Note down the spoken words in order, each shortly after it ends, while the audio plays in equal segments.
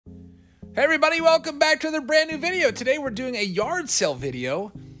Hey everybody, welcome back to another brand new video. Today we're doing a yard sale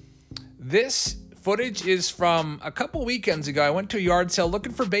video. This footage is from a couple weekends ago. I went to a yard sale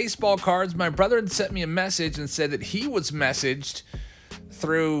looking for baseball cards. My brother had sent me a message and said that he was messaged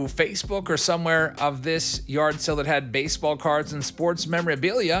through Facebook or somewhere of this yard sale that had baseball cards and sports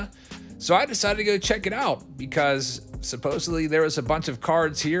memorabilia. So I decided to go check it out because supposedly there was a bunch of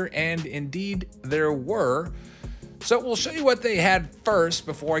cards here, and indeed there were. So we'll show you what they had first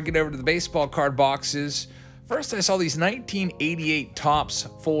before I get over to the baseball card boxes. First, I saw these 1988 Topps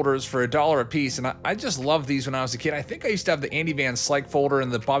folders for $1 a piece, and I just loved these when I was a kid. I think I used to have the Andy Van Slyke folder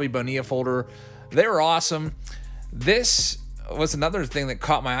and the Bobby Bonilla folder. They were awesome. This was another thing that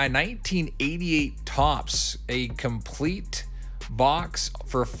caught my eye. 1988 Topps, a complete box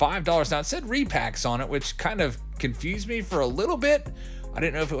for $5. Now, it said repacks on it, which kind of confused me for a little bit. I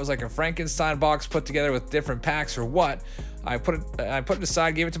didn't know if it was like a Frankenstein box put together with different packs or what. I put it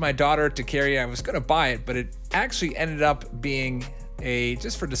aside, gave it to my daughter to carry. I was going to buy it, but it actually ended up being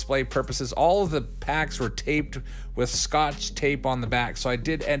just for display purposes. All of the packs were taped with Scotch tape on the back, so I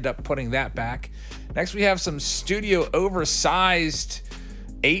did end up putting that back. Next, we have some studio oversized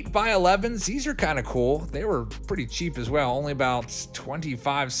 8x11s. These are kind of cool. They were pretty cheap as well, only about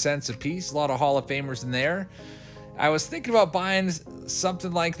 25 cents a piece. A lot of Hall of Famers in there. I was thinking about buying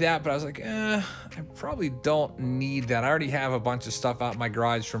something like that, but I was like, I probably don't need that. I already have a bunch of stuff out in my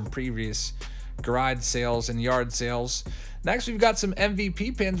garage from previous garage sales and yard sales. Next, we've got some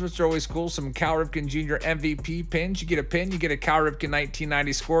MVP pins, which are always cool. Some Cal Ripken Jr. MVP pins. You get a pin, you get a Cal Ripken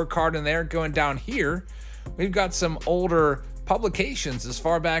 1990 scorecard in there. Going down here, we've got some older publications as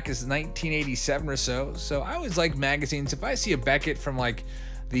far back as 1987 or so. So I always like magazines. If I see a Beckett from like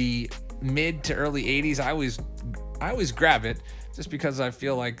the mid to early 80s, I always grab it just because I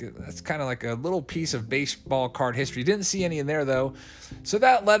feel like that's kind of like a little piece of baseball card history. Didn't see any in there though. So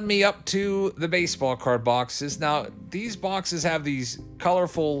that led me up to the baseball card boxes. Now, these boxes have these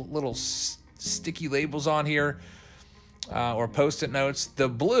colorful little sticky labels on here, or post-it notes. The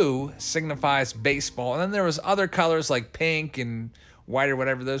blue signifies baseball, and then there was other colors like pink and white or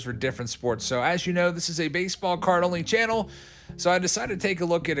whatever. Those were different sports. So as you know, this is a baseball card only channel. So I decided to take a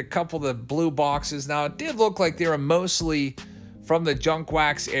look at a couple of the blue boxes. Now, it did look like they were mostly from the junk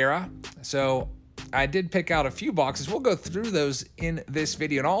wax era. So I did pick out a few boxes. We'll go through those in this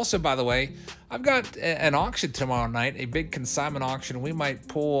video. And also, by the way, I've got an auction tomorrow night, a big consignment auction. We might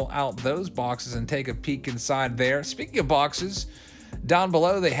pull out those boxes and take a peek inside there. Speaking of boxes, down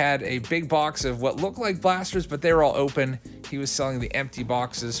below they had a big box of what looked like blasters, but they were all open. He was selling the empty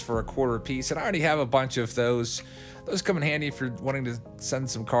boxes for $1 a piece, and I already have a bunch of those. Those come in handy if you're wanting to send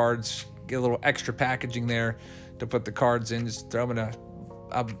some cards, get a little extra packaging there to put the cards in. Just throw them in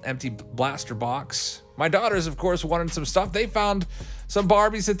an empty blaster box. My daughters, of course, wanted some stuff. They found some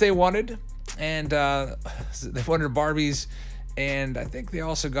Barbies that they wanted, and they wanted Barbies, and I think they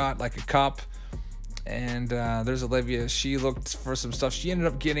also got like a cup. And there's Olivia. She looked for some stuff. She ended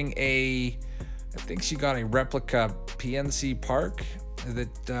up getting I think she got a replica PNC Park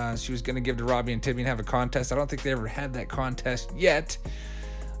that she was going to give to Robbie and Timmy and have a contest. I don't think they ever had that contest yet.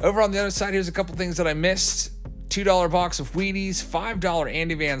 Over on the other side, here's a couple things that I missed. $2 box of Wheaties, $5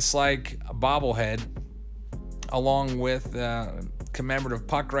 Andy Van Slyke bobblehead, along with commemorative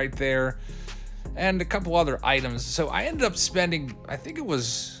puck right there, and a couple other items. So I ended up spending, I think it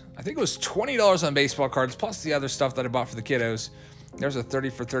was $20 on baseball cards, plus the other stuff that I bought for the kiddos. There's a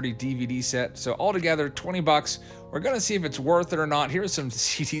 30 for 30 DVD set. So altogether, 20 bucks. We're going to see if it's worth it or not. Here's some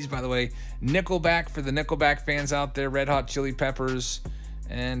CDs, by the way. Nickelback for the Nickelback fans out there. Red Hot Chili Peppers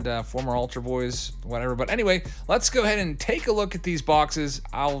and former Ultra Boys, whatever. But anyway, let's go ahead and take a look at these boxes.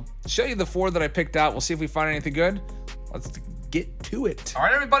 I'll show you the 4 that I picked out. We'll see if we find anything good. Let's get to it. All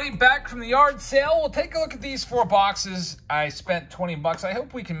right, everybody, back from the yard sale. We'll take a look at these 4 boxes. I spent 20 bucks. I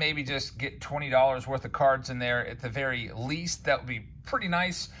hope we can maybe just get $20 worth of cards in there at the very least. That would be pretty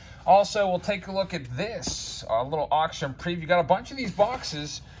nice. Also, we'll take a look at this, a little auction preview. Got a bunch of these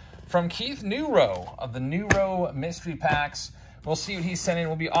boxes from Keith Newrow of the Newrow mystery packs. We'll see what he's sending.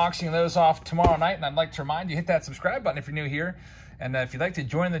 We'll be auctioning those off tomorrow night, and I'd like to remind you, hit that subscribe button if you're new here. And if you'd like to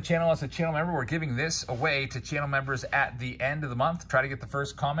join the channel as a channel member, we're giving this away to channel members at the end of the month. Try to get the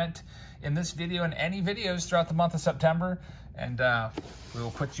first comment in this video and any videos throughout the month of September. And we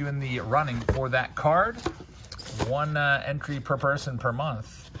will put you in the running for that card. 1 entry per person per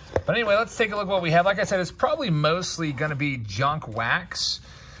month. But anyway, let's take a look at what we have. Like I said, it's probably mostly going to be junk wax.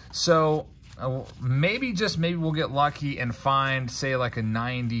 So maybe, just maybe, we'll get lucky and find, say, like a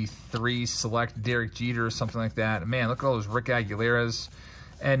 93 select Derek Jeter or something like that. Man, look at all those Rick Aguileras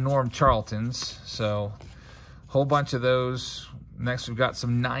and Norm Charltons. So, whole bunch of those. Next, we've got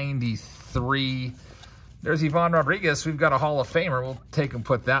some 93. There's Ivan Rodriguez. We've got a Hall of Famer. We'll take and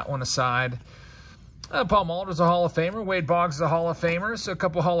put that one aside. Paul Molitor's a Hall of Famer. Wade Boggs is a Hall of Famer. So a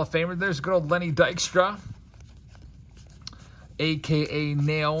couple Hall of Famers. There's good old Lenny Dykstra, a.k.a.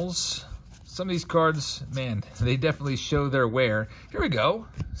 Nails. Some of these cards, man, they definitely show their wear. Here we go.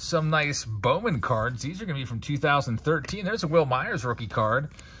 Some nice Bowman cards. These are going to be from 2013. There's a Will Myers rookie card.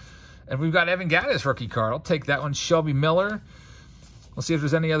 And we've got Evan Gattis rookie card. I'll take that one. Shelby Miller. We'll see if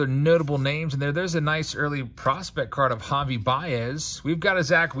there's any other notable names in there. There's a nice early prospect card of Javi Baez. We've got a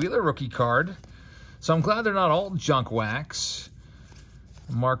Zach Wheeler rookie card. So I'm glad they're not all junk wax.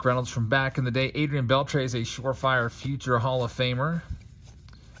 Mark Reynolds from back in the day. Adrian Beltre is a surefire future Hall of Famer.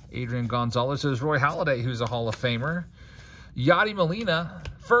 Adrian Gonzalez. There's Roy Halladay, who's a Hall of Famer. Yadi Molina,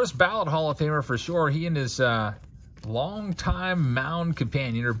 first ballot Hall of Famer for sure. He and his longtime mound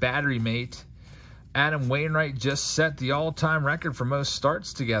companion or battery mate, Adam Wainwright, just set the all-time record for most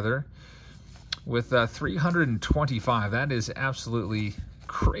starts together with 325. That is absolutely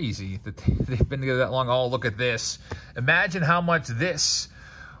crazy that they've been together that long. Oh, look at this. Imagine how much this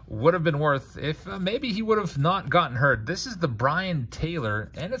would have been worth if maybe he would have not gotten hurt. This is the Brian Taylor,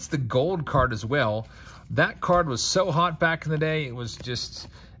 and it's the gold card as well. That card was so hot back in the day. It was just,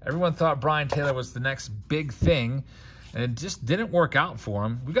 everyone thought Brian Taylor was the next big thing, and it just didn't work out for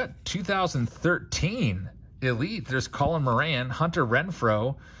him. We got 2013 Elite. There's Colin Moran, Hunter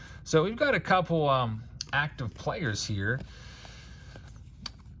Renfroe. So we've got a couple active players here.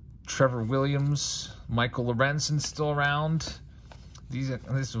 Trevor Williams, Michael Lorenzen still around. These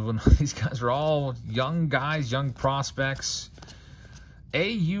guys are all young guys, young prospects.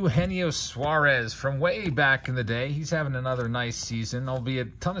 Eugenio Suarez from way back in the day. He's having another nice season, albeit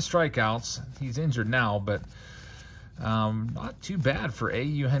a ton of strikeouts. He's injured now, but not too bad for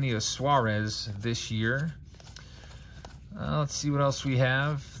Eugenio Suarez this year. Let's see what else we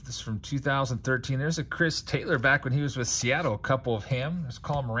have. This is from 2013. There's a Chris Taylor back when he was with Seattle, a couple of him. There's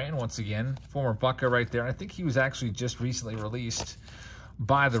Colin Moran once again, former Bucca right there. I think he was actually just recently released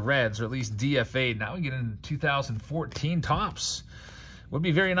by the Reds, or at least DFA'd. Now we get into 2014 Topps. Would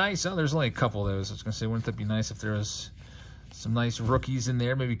be very nice. Oh, there's only a couple of those. I was going to say, wouldn't that be nice if there was some nice rookies in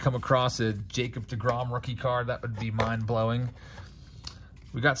there? Maybe come across a Jacob deGrom rookie card. That would be mind-blowing.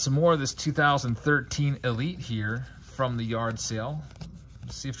 We got some more of this 2013 Elite here from the yard sale.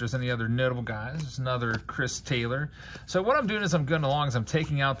 Let's see if there's any other notable guys. There's another Chris Taylor. So what I'm doing is I'm going along is I'm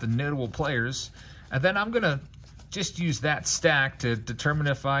taking out the notable players, and then I'm going to just use that stack to determine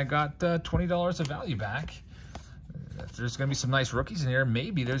if I got $20 of value back. If there's going to be some nice rookies in here,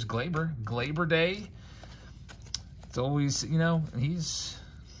 maybe there's Glaber. Glaber Day. It's always, you know, he's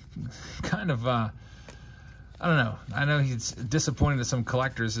kind of, I don't know. I know he's disappointing to some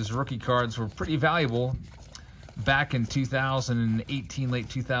collectors. His rookie cards were pretty valuable back in 2018, late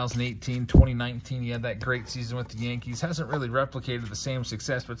 2018, 2019. He had that great season with the Yankees. Hasn't really replicated the same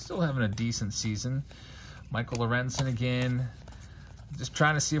success, but still having a decent season. Michael Lorenzen again. Just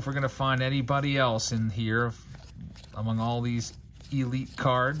trying to see if we're going to find anybody else in here among all these Elite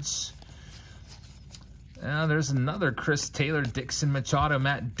cards. There's another Chris Taylor, Dixon Machado,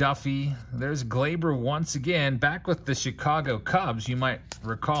 Matt Duffy. There's Glaber once again, back with the Chicago Cubs. You might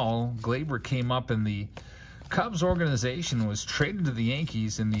recall Glaber came up in the Cubs organization, was traded to the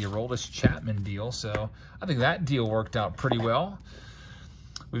Yankees in the Aroldis Chapman deal. So I think that deal worked out pretty well.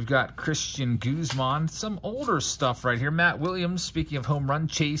 We've got Christian Guzman, some older stuff right here. Matt Williams, speaking of home run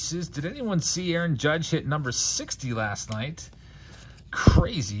chases. Did anyone see Aaron Judge hit number 60 last night?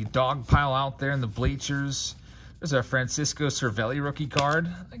 Crazy dog pile out there in the bleachers. There's a Francisco Cervelli rookie card.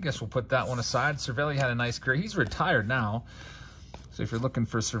 I guess we'll put that one aside. Cervelli had a nice career. He's retired now. So if you're looking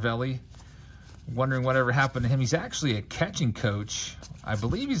for Cervelli, wondering whatever happened to him, he's actually a catching coach. I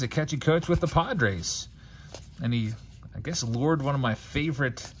believe he's a catching coach with the Padres. And he, I guess, lured one of my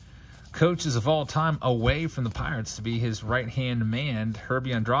favorite coaches of all time away from the Pirates to be his right-hand man,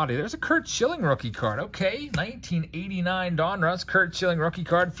 Herbie Andrade. There's a Curt Schilling rookie card. Okay, 1989 Donruss, Curt Schilling rookie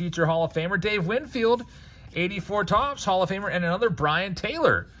card, future Hall of Famer. Dave Winfield, 84 Topps, Hall of Famer, and another Brian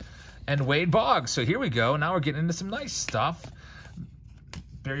Taylor and Wade Boggs. So here we go. Now we're getting into some nice stuff.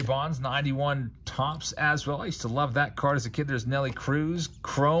 Barry Bonds, 91 Topps as well. I used to love that card as a kid. There's Nelly Cruz,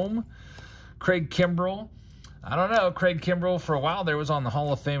 Chrome, Craig Kimbrell. I don't know. Craig Kimbrell, for a while there, was on the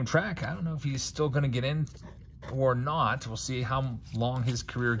Hall of Fame track. I don't know if he's still going to get in or not. We'll see how long his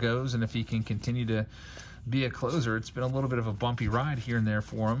career goes and if he can continue to be a closer. It's been a little bit of a bumpy ride here and there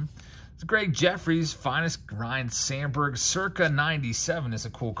for him. It's Greg Jeffries, finest Ryan Sandberg, circa 97 is a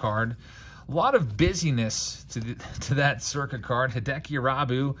cool card. A lot of busyness to that Circa card. Hideki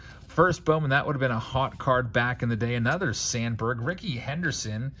Irabu, first Bowman. That would have been a hot card back in the day. Another Sandberg. Ricky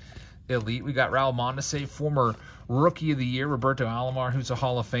Henderson, elite. We got Raul Mondesi, former Rookie of the Year. Roberto Alomar, who's a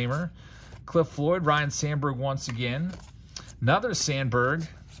Hall of Famer. Cliff Floyd, Ryan Sandberg once again. Another Sandberg.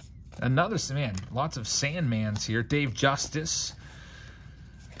 Another, man, lots of Sandmans here. Dave Justice,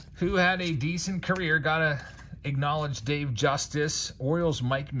 who had a decent career. Gotta acknowledge Dave Justice. Orioles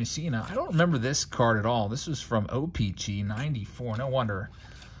Mike Messina. I don't remember this card at all. This was from OPG 94. No wonder.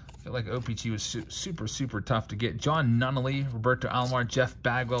 I feel like OPG was super tough to get. John Nunnally, Roberto Alomar, Jeff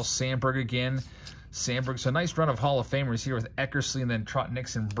Bagwell, Sandberg again. Sandberg. So a nice run of Hall of Famers here with Eckersley, and then Trot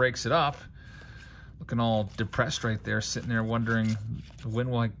Nixon breaks it up. Looking all depressed right there, sitting there wondering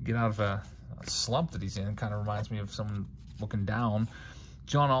when will I get out of a slump that he's in. Kind of reminds me of someone looking down.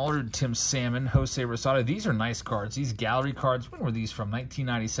 John Allred, Tim Salmon, Jose Rosado. These are nice cards. These gallery cards, when were these from?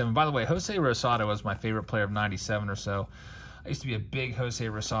 1997. By the way, Jose Rosado was my favorite player of 97 or so. I used to be a big Jose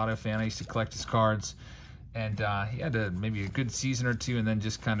Rosado fan. I used to collect his cards. And he had maybe a good season or two and then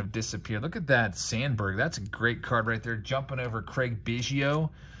just kind of disappeared. Look at that Sandberg. That's a great card right there. Jumping over Craig Biggio.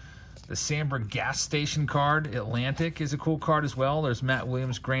 The Sandberg gas station card. Atlantic is a cool card as well. There's Matt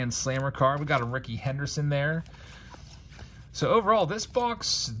Williams Grand Slammer card. We got a Ricky Henderson there. So overall, this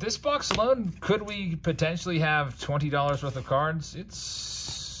box alone, could we potentially have $20 worth of cards?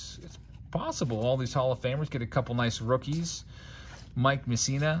 It's possible. All these Hall of Famers get a couple nice rookies. Mike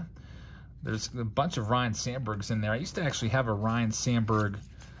Messina. There's a bunch of Ryan Sandbergs in there. I used to actually have a Ryan Sandberg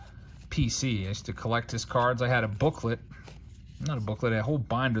PC. I used to collect his cards. I had a booklet. Not a booklet, a whole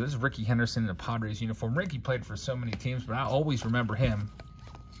binder. This is Ricky Henderson in a Padres uniform. Ricky played for so many teams, but I always remember him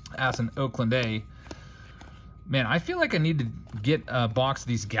as an Oakland A. Man, I feel like I need to get a box of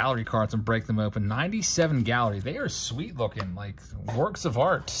these gallery cards and break them open. 97 gallery. They are sweet looking, like works of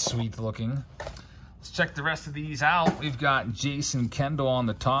art sweet looking. Let's check the rest of these out. We've got Jason Kendall on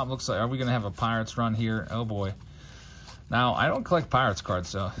the top. Looks like, are we going to have a Pirates run here? Oh, boy. Now, I don't collect Pirates cards,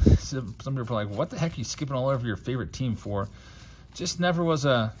 so some people are like, what the heck are you skipping all over your favorite team for? Just never was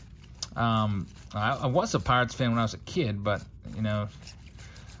a, I was a Pirates fan when I was a kid, but, you know,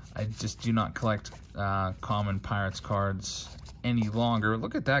 I just do not collect common Pirates cards any longer.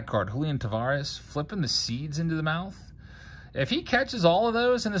 Look at that card. Julian Tavares flipping the seeds into the mouth. If he catches all of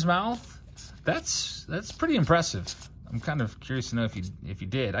those in his mouth, that's pretty impressive. I'm kind of curious to know if he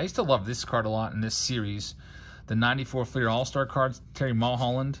did. I used to love this card a lot in this series. The 94 Fleer All-Star cards, Terry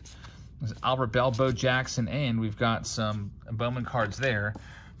Mulholland, Albert Bell, Bo Jackson, and we've got some Bowman cards there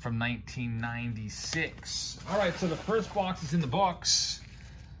from 1996. All right, so the first box is in the books.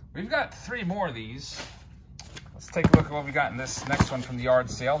 We've got 3 more of these. Let's take a look at what we got in this next one from the yard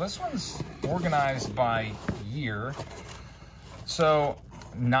sale. This one's organized by year. So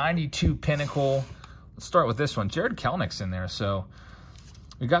 92 Pinnacle. Let's start with this one. Jared Kelenich's in there, so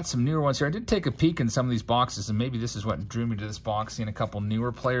we got some newer ones here. I did take a peek in some of these boxes, and maybe this is what drew me to this box, seeing a couple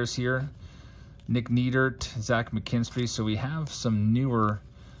newer players here. Nick Neidert, Zach McKinstry. So we have some newer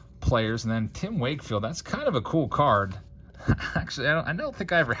players. And then Tim Wakefield. That's kind of a cool card. Actually, I don't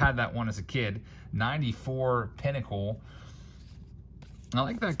think I ever had that one as a kid. 94 Pinnacle. I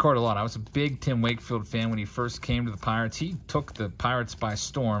like that card a lot. I was a big Tim Wakefield fan when he first came to the Pirates. He took the Pirates by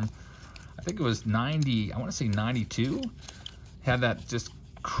storm. I think it was 90, I want to say 92. Had that just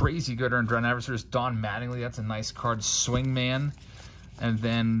crazy good earned run average. There's Don Mattingly. That's a nice card. Swingman. And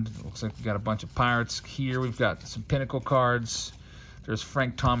then looks like we got a bunch of Pirates here. We've got some Pinnacle cards. There's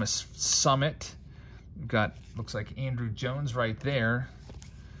Frank Thomas Summit. We've got, looks like Andrew Jones right there.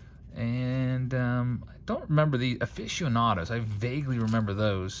 And I don't remember the aficionados. I vaguely remember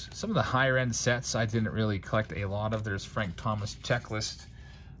those. Some of the higher end sets I didn't really collect a lot of. There's Frank Thomas Checklist.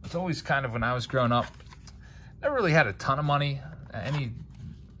 It's always kind of, when I was growing up, never really had a ton of money.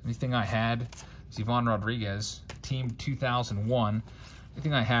 Anything I had was Ivan Rodriguez, Team 2001.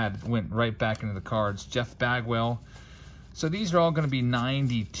 Anything I had went right back into the cards. Jeff Bagwell. So these are all going to be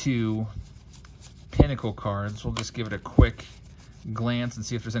 92 Pinnacle cards. We'll just give it a quick glance and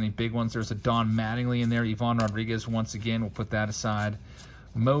see if there's any big ones. There's a Don Mattingly in there. Ivan Rodriguez once again. We'll put that aside.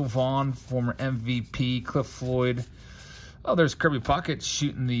 Mo Vaughn, former MVP. Cliff Floyd. Oh, there's Kirby Puckett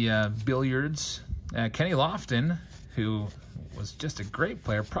shooting the billiards. Kenny Lofton, who was just a great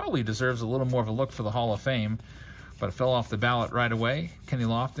player, probably deserves a little more of a look for the Hall of Fame, but it fell off the ballot right away. Kenny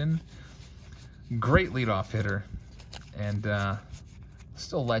Lofton, great leadoff hitter, and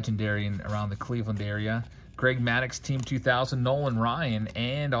still legendary around the Cleveland area. Greg Maddux, Team 2000, Nolan Ryan,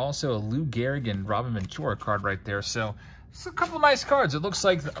 and also a Lou Gehrig and Robin Ventura card right there. So it's a couple of nice cards. It looks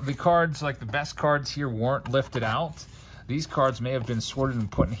like the cards, like the best cards here, weren't lifted out. These cards may have been sorted and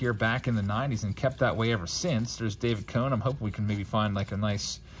put in here back in the 90s and kept that way ever since. There's David Cohn. I'm hoping we can maybe find like a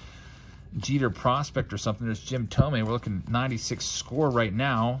nice Jeter prospect or something. There's Jim Thome. We're looking at 96 score right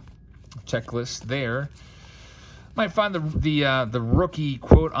now. Checklist there. Might find the rookie,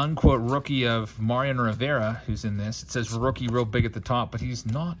 quote unquote rookie of Mariano Rivera, who's in this. It says rookie real big at the top, but he's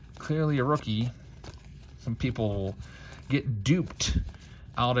not clearly a rookie. Some people will get duped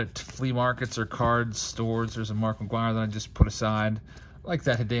out at flea markets or card stores. There's a Mark McGwire that I just put aside. I like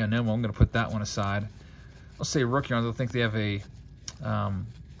that Hideo Nomo. I'm going to put that one aside. I'll say rookie. I don't think they have a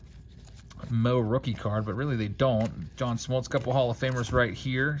Mo rookie card, but really they don't. John Smoltz, couple Hall of Famers right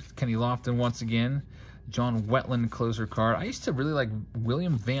here. Kenny Lofton once again. John Wetland closer card. I used to really like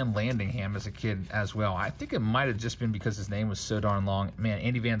William Van Landingham as a kid as well. I think it might have just been because his name was so darn long. Man,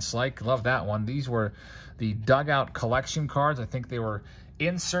 Andy Van Slyke, love that one. These were the dugout collection cards. I think they were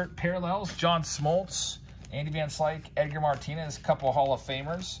insert parallels. John Smoltz, Andy Van Slyke, Edgar Martinez, a couple of Hall of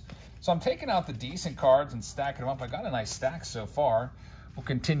Famers. So I'm taking out the decent cards and stacking them up. I got a nice stack so far. We'll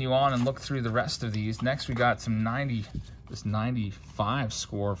continue on and look through the rest of these. Next, we got some 95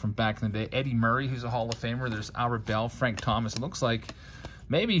 score from back in the day. Eddie Murray, who's a Hall of Famer. There's Albert Bell, Frank Thomas. It looks like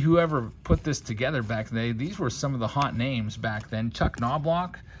maybe whoever put this together back in the day, these were some of the hot names back then. Chuck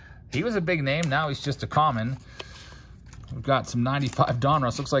Knobloch, he was a big name. Now he's just a common. We've got some 95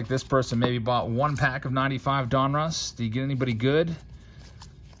 Donruss. Looks like this person maybe bought one pack of 95 Donruss. Did you get anybody good?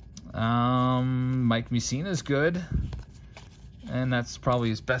 Mike Mussina's good. And that's probably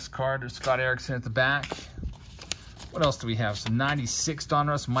his best card. There's Scott Erickson at the back. What else do we have? Some 96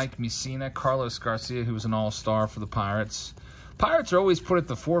 Donruss, Mike Mussina, Carlos Garcia, who was an all-star for the Pirates. Pirates are always put at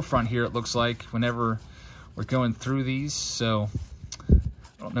the forefront here, it looks like, whenever we're going through these. So I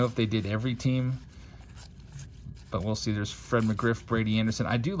don't know if they did every team, but we'll see. There's Fred McGriff, Brady Anderson.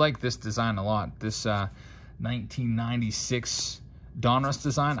 I do like this design a lot. This 1996 Donruss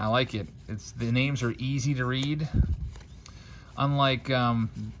design, I like it. The names are easy to read. Unlike some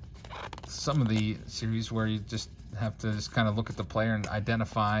of the series where you just have to just kind of look at the player and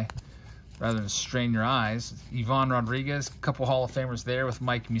identify rather than strain your eyes. Ivan Rodriguez, a couple Hall of Famers there with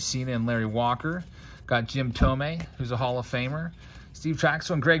Mike Mussina and Larry Walker. Got Jim Thome, who's a Hall of Famer. Steve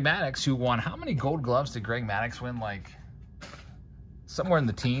Traxel and Greg Maddux, who won. How many Gold Gloves did Greg Maddux win? Like somewhere in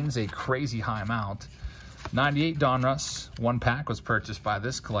the teens, a crazy high amount. 98 Donruss, one pack was purchased by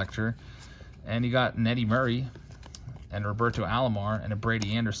this collector. And you got an Eddie Murray and Roberto Alomar and a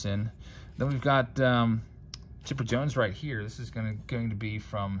Brady Anderson. Then we've got Chipper Jones right here. This is going to be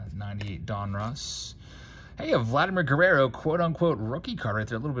from 98 Donruss. Hey, a Vladimir Guerrero, quote-unquote, rookie card right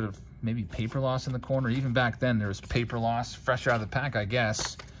there. A little bit of maybe paper loss in the corner. Even back then, there was paper loss. Fresh out of the pack, I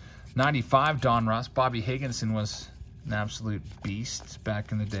guess. 95 Donruss. Bobby Higginson was an absolute beast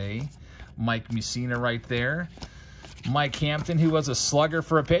back in the day. Mike Mussina right there. Mike Hampton, who was a slugger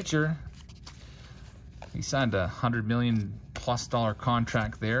for a pitcher. He signed a $100 million+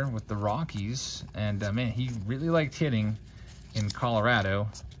 contract there with the Rockies. And, man, he really liked hitting in Colorado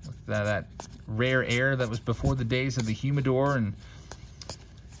with that rare air that was before the days of the humidor, and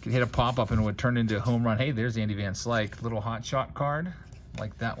could hit a pop-up and it would turn into a home run. Hey, there's Andy Van Slyke. Little hot shot card.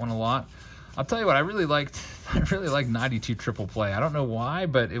 Like that one a lot. I'll tell you what, I really liked 92 Triple Play. I don't know why,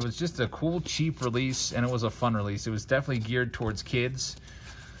 but it was just a cool, cheap release, and it was a fun release. It was definitely geared towards kids.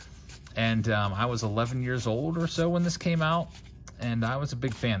 And I was 11 years old or so when this came out, and I was a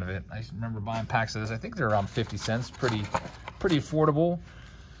big fan of it. I remember buying packs of this. I think they're around 50 cents. Pretty affordable.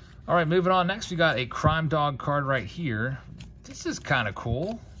 All right, moving on. Next, we got a Crime Dog card right here. This is kind of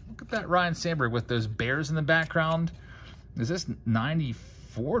cool. Look at that Ryan Sandberg with those bears in the background. Is this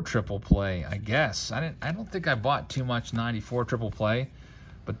 94 Triple Play? I guess. I don't think I bought too much 94 Triple Play,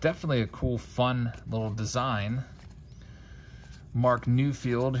 but definitely a cool, fun little design. Mark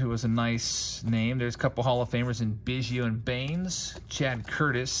Newfield, who was a nice name. There's a couple Hall of Famers in Biggio and Baines. Chad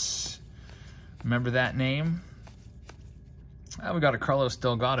Curtis. Remember that name? We got a Carlos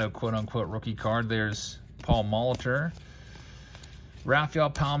Delgado, quote-unquote, rookie card. There's Paul Molitor. Rafael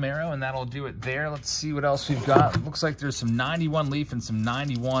Palmeiro, and that'll do it there. Let's see what else we've got. Looks like there's some 91 Leaf and some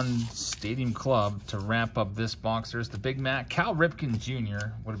 91 Stadium Club to wrap up this box. There's the Big Mac. Cal Ripken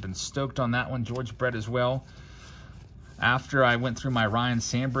Jr. would have been stoked on that one. George Brett as well. After I went through my Ryan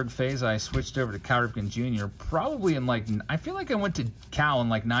Sandberg phase, I switched over to Cal Ripken Jr. Probably in like, I feel like I went to Cal in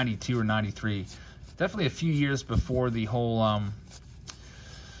like 92 or 93. Definitely a few years before the whole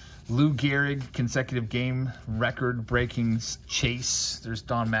Lou Gehrig consecutive game record-breaking chase. There's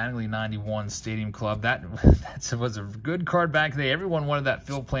Don Mattingly 91 Stadium Club. That was a good card back then. Everyone wanted that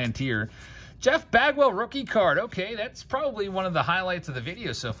Phil Plantier. Jeff Bagwell rookie card. Okay, that's probably one of the highlights of the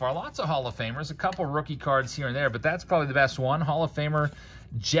video so far. Lots of Hall of Famers, a couple rookie cards here and there, but that's probably the best one. Hall of Famer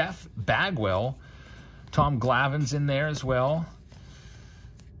Jeff Bagwell. Tom Glavine's in there as well.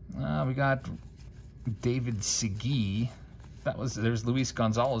 We got David Segui. There's Luis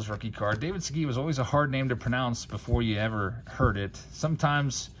Gonzalez rookie card. David Segui was always a hard name to pronounce before you ever heard it.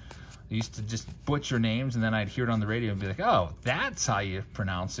 Sometimes I used to just butcher names, and then I'd hear it on the radio and be like, oh, that's how you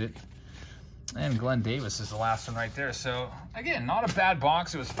pronounce it. And Glenn Davis is the last one right there. So, again, not a bad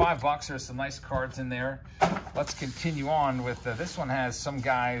box. It was $5. There's some nice cards in there. Let's continue on with this one. Has some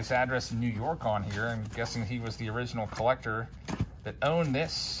guy's address in New York on here. I'm guessing he was the original collector that owned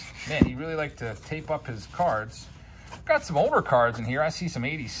this. Man, he really liked to tape up his cards. Got some older cards in here. I see some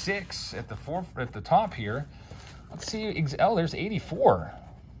 86 at the top here. Let's see. Oh, there's 84.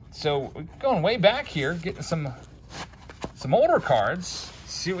 So we're going way back here, getting some older cards.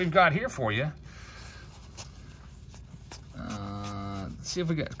 See what we've got here for you. Let's see if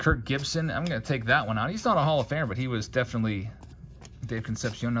we got Kirk Gibson. I'm going to take that one out. He's not a Hall of Famer, but he was definitely Dave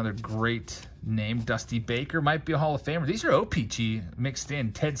Concepcion, another great name. Dusty Baker might be a Hall of Famer. These are OPG mixed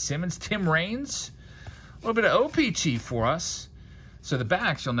in. Ted Simmons, Tim Raines. A little bit of OPG for us. So the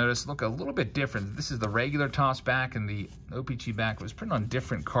backs, you'll notice, look a little bit different. This is the regular toss back, and the OPG back was printed on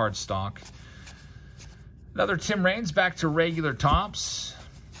different card stock. Another Tim Raines back to regular tops.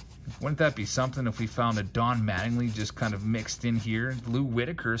 Wouldn't that be something if we found a Don Mattingly just kind of mixed in here? Lou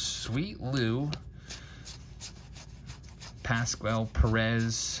Whitaker, sweet Lou. Pascual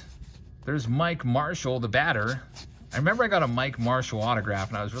Perez. There's Mike Marshall, the batter. I remember I got a Mike Marshall autograph,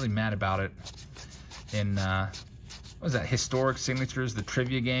 and I was really mad about it in, what was that, Historic Signatures, the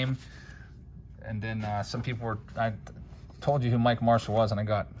trivia game. And then some people were, I told you who Mike Marshall was, and I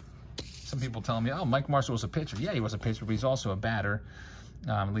got some people telling me, oh, Mike Marshall was a pitcher. Yeah, he was a pitcher, but he's also a batter.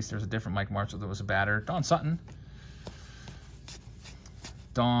 At least there's a different Mike Marshall that was a batter. Don Sutton.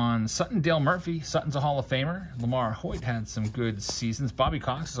 Dale Murphy. Sutton's a Hall of Famer. Lamar Hoyt had some good seasons. Bobby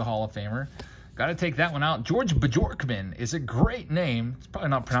Cox is a Hall of Famer. Got to take that one out. George Bajorkman is a great name. It's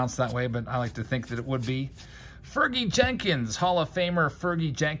probably not pronounced that way, but I like to think that it would be. Fergie Jenkins, Hall of Famer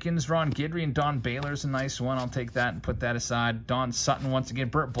Fergie Jenkins. Ron Guidry and Don Baylor's a nice one. I'll take that and put that aside. Don Sutton once again.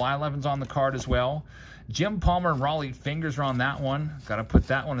 Burt Blyleven's on the card as well. Jim Palmer and Raleigh Fingers are on that one. Got to put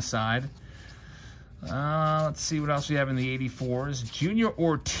that one aside. Let's see what else we have in the 84s. Junior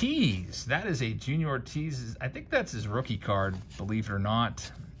Ortiz. That is a Junior Ortiz. I think that's his rookie card, believe it or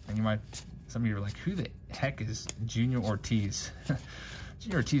not. And some of you are like, who the heck is Junior Ortiz?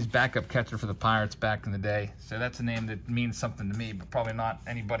 Junior Ortiz, backup catcher for the Pirates back in the day. So that's a name that means something to me, but probably not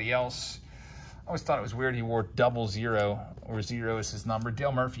anybody else. I always thought it was weird he wore 00, or 0 is his number.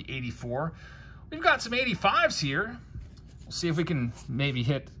 Dale Murphy, 84. We've got some 85s here. We'll see if we can maybe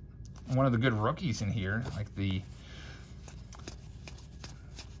hit one of the good rookies in here, like the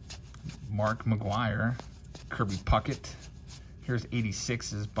Mark McGuire, Kirby Puckett. Here's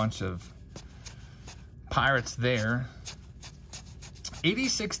 86's bunch of Pirates there.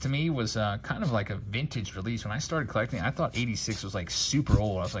 86 to me was kind of like a vintage release. When I started collecting, I thought 86 was like super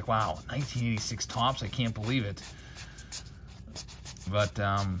old. I was like, wow, 1986 tops, I can't believe it. But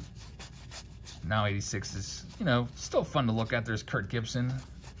now 86 is, still fun to look at. There's Kurt Gibson.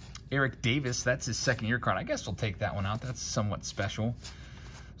 Eric Davis, that's his second year card. I guess we'll take that one out. That's somewhat special.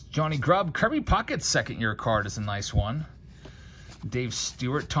 Johnny Grubb. Kirby Puckett's second year card is a nice one. Dave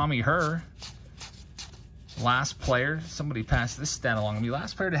Stewart. Tommy Herr. Last player. Somebody passed this stat along to me.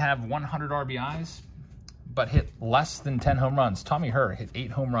 Last player to have 100 RBIs, but hit less than 10 home runs. Tommy Herr hit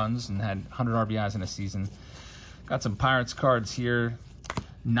 8 home runs and had 100 RBIs in a season. Got some Pirates cards here.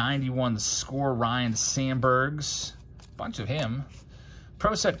 91 score Ryan Sandbergs. Bunch of him.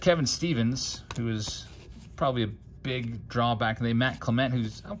 Pro set Kevin Stevens, who is probably a big draw back in the day. Matt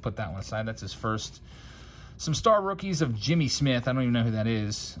Clement, I'll put that one aside. That's his first. Some star rookies of Jimmy Smith. I don't even know who that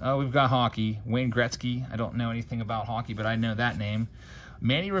is. Oh, we've got hockey. Wayne Gretzky. I don't know anything about hockey, but I know that name.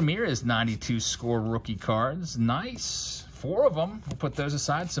 Manny Ramirez, 92 score rookie cards. Nice. 4 of them. We'll put those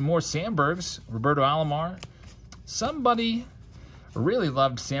aside. Some more Sandbergs. Roberto Alomar. Somebody really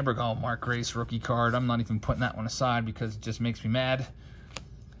loved Sandberg. Oh, Mark Grace rookie card. I'm not even putting that one aside because it just makes me mad.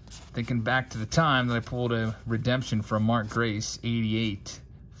 Thinking back to the time that I pulled a redemption from Mark Grace, 88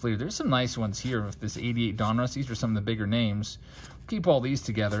 Fleer. There's some nice ones here with this 88 Donruss. These are some of the bigger names. Keep all these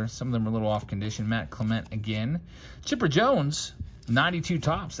together. Some of them are a little off condition. Matt Clement again. Chipper Jones, 92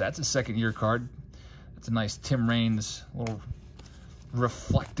 tops. That's a second year card. That's a nice Tim Raines little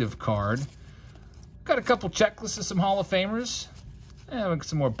reflective card. Got a couple checklists of some Hall of Famers. And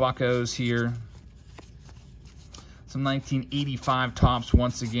some more buckos here. Some 1985 tops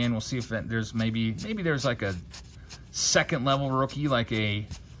once again. We'll see if there's maybe there's like a second level rookie, like a,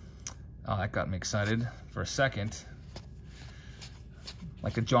 oh, that got me excited for a second.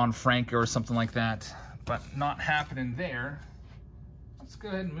 Like a John Franco or something like that, but not happening there. Let's go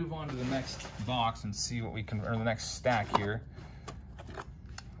ahead and move on to the next box and see what we can, or the next stack here. I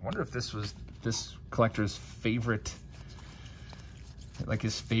wonder if this was this collector's favorite, like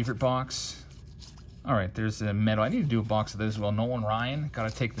his favorite box. All right, there's a medal. I need to do a box of those as well. Nolan Ryan, got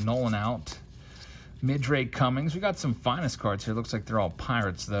to take the Nolan out. Midray Cummings. We got some finest cards here. Looks like they're all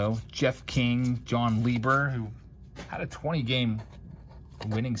Pirates, though. Jeff King, John Lieber, who had a 20-game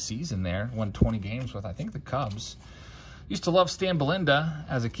winning season there. Won 20 games with, I think, the Cubs. Used to love Stan Belinda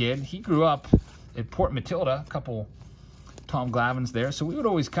as a kid. He grew up at Port Matilda, a couple Tom Glavines there. So we would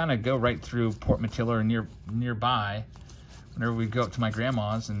always kind of go right through Port Matilda or nearby whenever we'd go up to my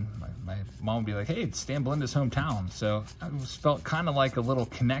grandma's, and my mom would be like, hey, it's Stan Belinda's hometown. So I always felt kind of like a little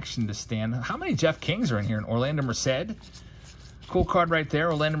connection to Stan. How many Jeff Kings are in here? And Orlando Merced. Cool card right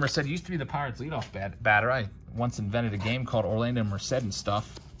there. Orlando Merced used to be the Pirates leadoff batter. I once invented a game called Orlando Merced and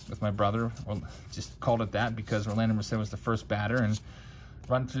stuff with my brother. Or just called it that because Orlando Merced was the first batter, and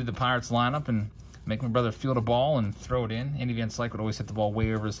run through the Pirates lineup and make my brother field a ball and throw it in. Andy Van Slyke would always hit the ball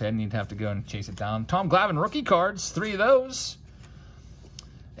way over his head, and he'd have to go and chase it down. Tom Glavine rookie cards, 3 of those.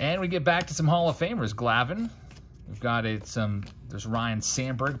 And we get back to some Hall of Famers. Glavine. We've got there's Ryan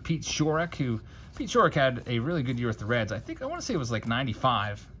Sandberg, Pete Shorrock, Pete Shorrock had a really good year with the Reds. I want to say it was like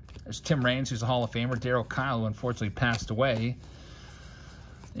 95. There's Tim Raines, who's a Hall of Famer. Darryl Kyle, who unfortunately passed away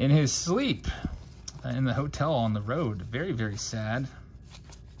in his sleep in the hotel on the road. Very, very sad.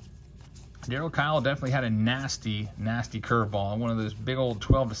 Darryl Kyle definitely had a nasty, nasty curveball. One of those big old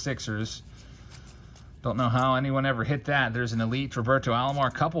 12-6ers. Don't know how anyone ever hit that. There's an elite Roberto Alomar,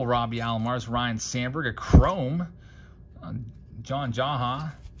 a couple Robbie Alomars, Ryan Sandberg, a chrome, John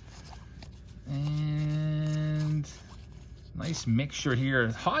Jaha, and nice mixture here.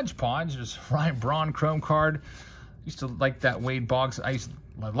 Hodgepodge. There's Ryan Braun chrome card. Used to like that Wade Boggs. I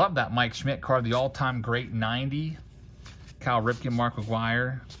love that Mike Schmidt card, the all-time great 90. Cal Ripken, Mark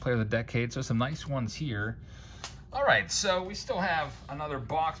McGuire, player of the decade. So some nice ones here. All right, so we still have another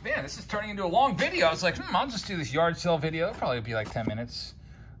box. Man, this is turning into a long video. I was like, I'll just do this yard sale video. It'll probably be like 10 minutes.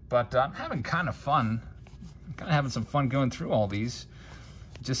 But I'm having kind of fun. I'm kind of having some fun going through all these.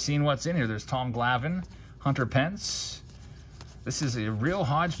 Just seeing what's in here. There's Tom Glavine, Hunter Pence. This is a real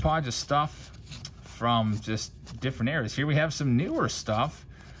hodgepodge of stuff from just different eras. Here we have some newer stuff.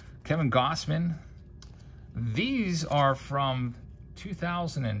 Kevin Gossman. These are from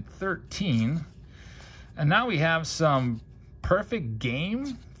 2013. And now we have some perfect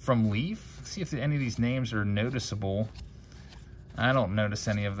game from Leaf. Let's see if any of these names are noticeable. I don't notice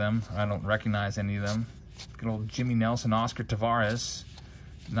any of them. I don't recognize any of them. Good old Jimmy Nelson, Oscar Taveras.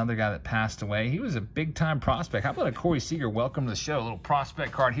 Another guy that passed away. He was a big-time prospect. How about a Corey Seager? Welcome to the show. A little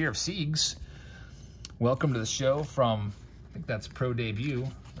prospect card here of Siegs. Welcome to the show from, I think that's pro debut,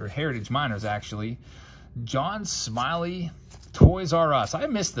 or Heritage Minors, actually. John Smiley, Toys R Us. I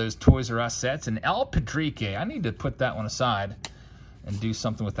missed those Toys R Us sets. And El Padrique. I need to put that one aside and do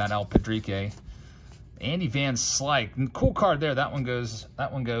something with that El Padrique. Andy Van Slyke. Cool card there. That one goes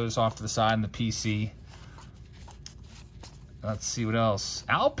off to the side in the PC. Let's see what else.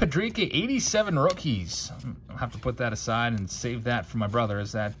 Al Padrique, 87 rookies. I'll have to put that aside and save that for my brother.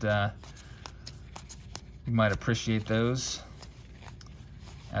 Is that you might appreciate those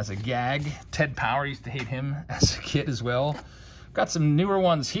as a gag. Ted Power, used to hate him as a kid as well. Got some newer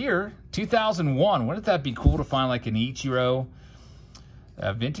ones here. 2001. Wouldn't that be cool to find like an Ichiro?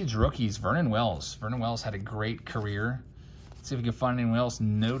 Vintage rookies. Vernon Wells. Vernon Wells had a great career. Let's see if we can find anyone else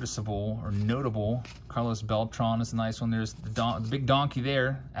noticeable or notable. Carlos Beltran is a nice one. There's the big donkey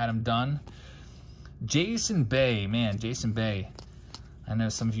there. Adam Dunn. Jason Bay. Man, Jason Bay. I know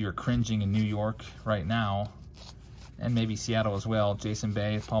some of you are cringing in New York right now. And maybe Seattle as well. Jason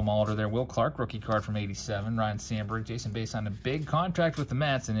Bay, Paul Molitor there. Will Clark, rookie card from 87. Ryan Sandberg. Jason Bay signed a big contract with the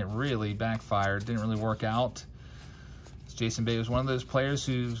Mets, and it really backfired. Didn't really work out. Jason Bay was one of those players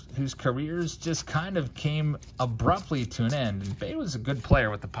whose careers just kind of came abruptly to an end. And Bay was a good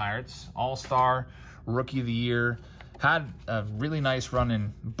player with the Pirates. All-Star, Rookie of the Year. Had a really nice run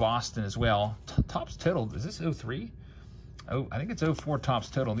in Boston as well. Tops total, is this 03? Oh, I think it's 04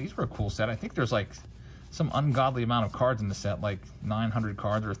 tops total. These were a cool set. I think there's like some ungodly amount of cards in the set, like 900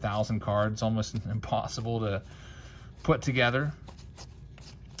 cards or 1,000 cards, almost impossible to put together.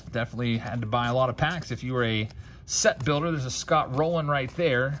 Definitely had to buy a lot of packs if you were a set builder. There's a Scott Rowland right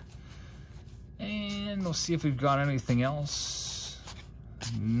there. And we'll see if we've got anything else.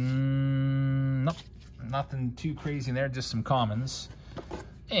 Nope. Nothing too crazy in there, just some commons.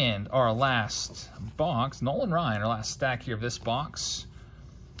 And our last box, Nolan Ryan, our last stack here of this box.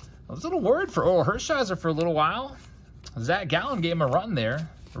 I was a little worried for Oral Hershiser for a little while. Zach Gallen gave him a run there.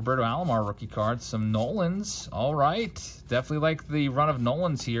 Roberto Alomar rookie cards. Some Nolans. All right. Definitely like the run of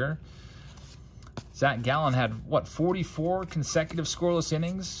Nolans here. Zach Gallen had, what, 44 consecutive scoreless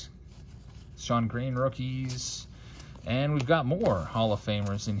innings? Sean Green rookies. And we've got more Hall of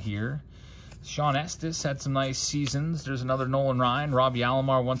Famers in here. Sean Estes had some nice seasons. There's another Nolan Ryan. Robbie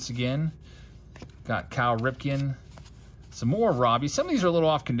Alomar once again. Got Cal Ripken. Some more Robbie. Some of these are a little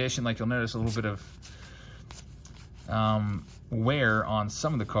off condition. Like you'll notice a little bit of wear on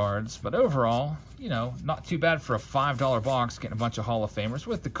some of the cards. But overall, you know, not too bad for a $5 box. Getting a bunch of Hall of Famers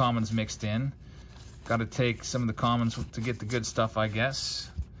with the commons mixed in. Got to take some of the commons to get the good stuff, I guess.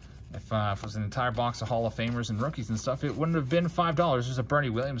 If it was an entire box of Hall of Famers and rookies and stuff, it wouldn't have been $5. There's a Bernie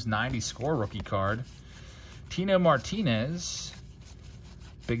Williams 90 score rookie card. Tino Martinez,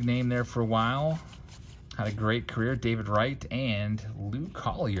 big name there for a while. Had a great career. David Wright and Lou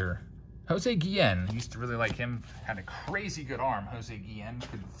Collier. Jose Guillen, used to really like him. Had a crazy good arm, Jose Guillen.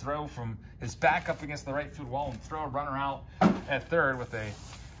 Could throw from his back up against the right field wall and throw a runner out at third with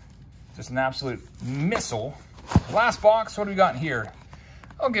just an absolute missile. Last box, what do we got in here?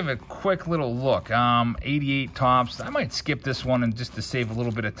 I'll give it a quick little look. 88 tops. I might skip this one and just to save a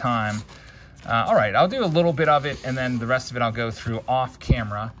little bit of time. All right, I'll do a little bit of it, and then the rest of it I'll go through off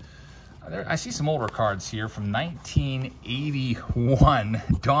camera. I see some older cards here from 1981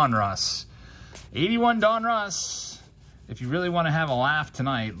 Donruss. 81 Donruss. If you really want to have a laugh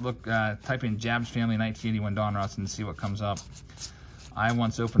tonight, look, type in Jabs Family 1981 Donruss and see what comes up. I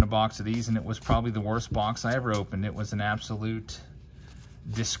once opened a box of these, and it was probably the worst box I ever opened. It was an absolute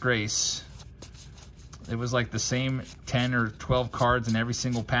disgrace. It was like the same 10 or 12 cards in every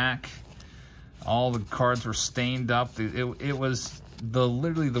single pack. All the cards were stained up. It was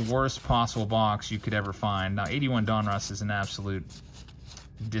literally the worst possible box you could ever find. Now, 81 Donruss is an absolute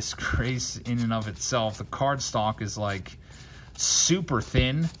disgrace in and of itself. The card stock is like super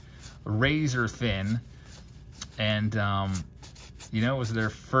thin, razor thin, and you know, it was their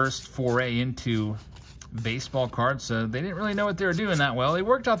first foray into baseball cards, so they didn't really know what they were doing that well. They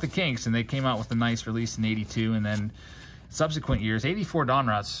worked out the kinks, and they came out with a nice release in 82, and then subsequent years, 84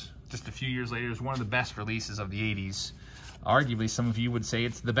 Donruss, just a few years later, is one of the best releases of the 80s. Arguably, some of you would say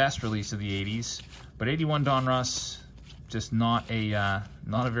it's the best release of the 80s, but 81 Donruss, just not a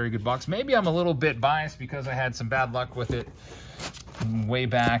very good box. Maybe I'm a little bit biased because I had some bad luck with it way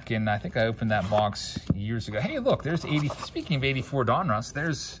back, and I think I opened that box years ago. Hey, look, there's 80. Speaking of 84 Donruss,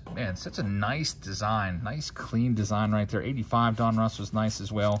 there's, man, such a nice design, nice clean design right there. 85 Donruss was nice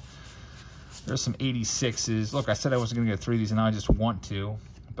as well. There's some 86s. Look, I said I wasn't going to get 3 of these, and now I just want to,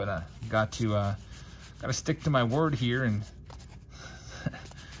 but I got to stick to my word here and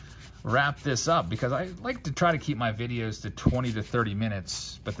wrap this up, because I like to try to keep my videos to 20 to 30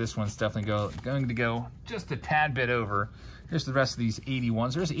 minutes, but this one's definitely going to go just a tad bit over. Here's the rest of these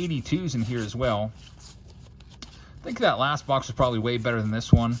 81s. There's 82s in here as well. I think that last box was probably way better than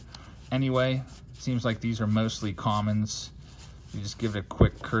this one. Anyway, seems like these are mostly commons. You just give it a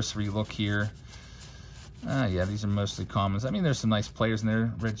quick cursory look here. Yeah, these are mostly commons. I mean, there's some nice players in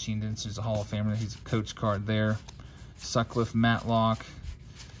there. Red Sheen is a Hall of Famer. He's a coach card there. Sutcliffe, Matlock.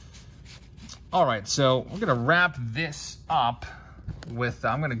 All right, so we're going to wrap this up with,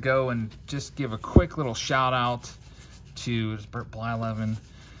 I'm going to go and just give a quick little shout out to Bert Blyleven.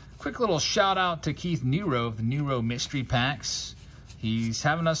 Quick little shout out to Keith Nero of the Nero Mystery Packs. He's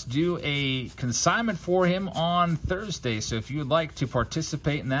having us do a consignment for him on Thursday. So if you would like to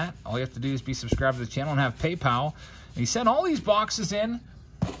participate in that, all you have to do is be subscribed to the channel and have PayPal. And he sent all these boxes in.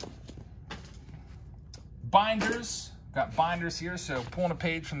 Binders. Got binders here, so pulling a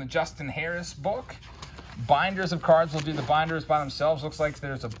page from the Justin Harris book. Binders of cards. We'll do the binders by themselves. Looks like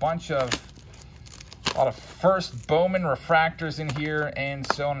there's a lot of first Bowman refractors in here, and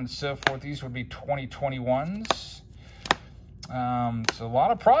so on and so forth. These would be 2021s. So a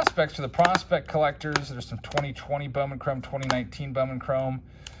lot of prospects for the prospect collectors. There's some 2020 Bowman Chrome, 2019 Bowman Chrome.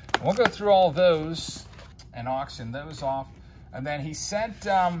 And we'll go through all of those and auction those off. And then he sent,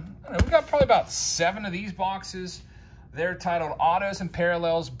 I don't know, we got probably about 7 of these boxes. They're titled Autos and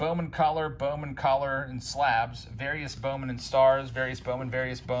Parallels, Bowman Color, and Slabs, Various Bowman and Stars, Various Bowman,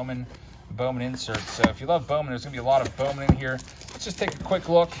 Bowman Inserts. So if you love Bowman, there's going to be a lot of Bowman in here. Let's just take a quick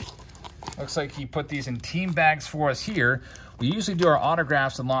look. Looks like he put these in team bags for us here. We usually do our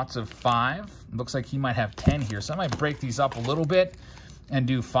autographs in lots of 5. Looks like he might have 10 here. So I might break these up a little bit and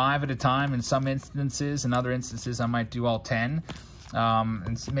do 5 at a time in some instances. In other instances, I might do all 10.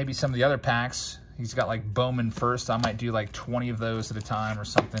 And maybe some of the other packs, He's got like Bowman first. I might do like 20 of those at a time or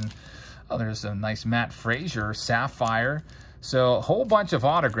something. Oh, there's a nice Matt Frazier, Sapphire. So a whole bunch of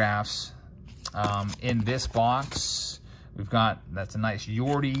autographs in this box. We've got, that's a nice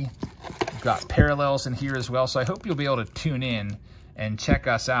Yordi. We've got parallels in here as well. So I hope you'll be able to tune in and check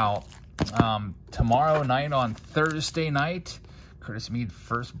us out tomorrow night on Thursday night. Curtis Mead,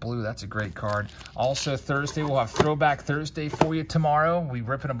 first blue. That's a great card. Also Thursday, we'll have Throwback Thursday for you tomorrow. We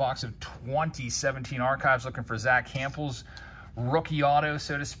rip in a box of 2017 archives looking for Zach Hampel's rookie auto,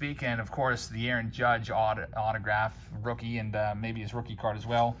 so to speak. And, of course, the Aaron Judge autograph rookie and maybe his rookie card as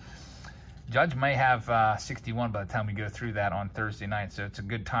well. Judge may have 61 by the time we go through that on Thursday night, so it's a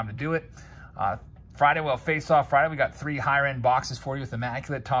good time to do it. Friday, well, Face-Off Friday, we got 3 higher-end boxes for you with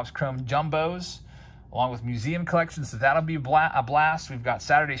Immaculate Topps Chrome Jumbos, along with museum collections, so that'll be a blast. We've got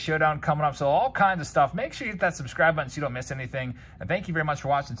Saturday Showdown coming up, so all kinds of stuff. Make sure you hit that subscribe button so you don't miss anything. And thank you very much for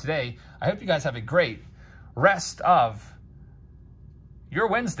watching today. I hope you guys have a great rest of your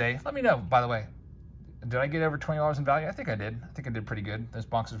Wednesday. Let me know, by the way. Did I get over $20 in value? I think I did. I think I did pretty good. Those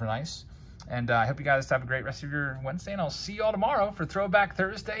boxes were nice. And I hope you guys have a great rest of your Wednesday, and I'll see you all tomorrow for Throwback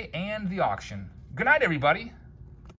Thursday and the auction. Good night, everybody.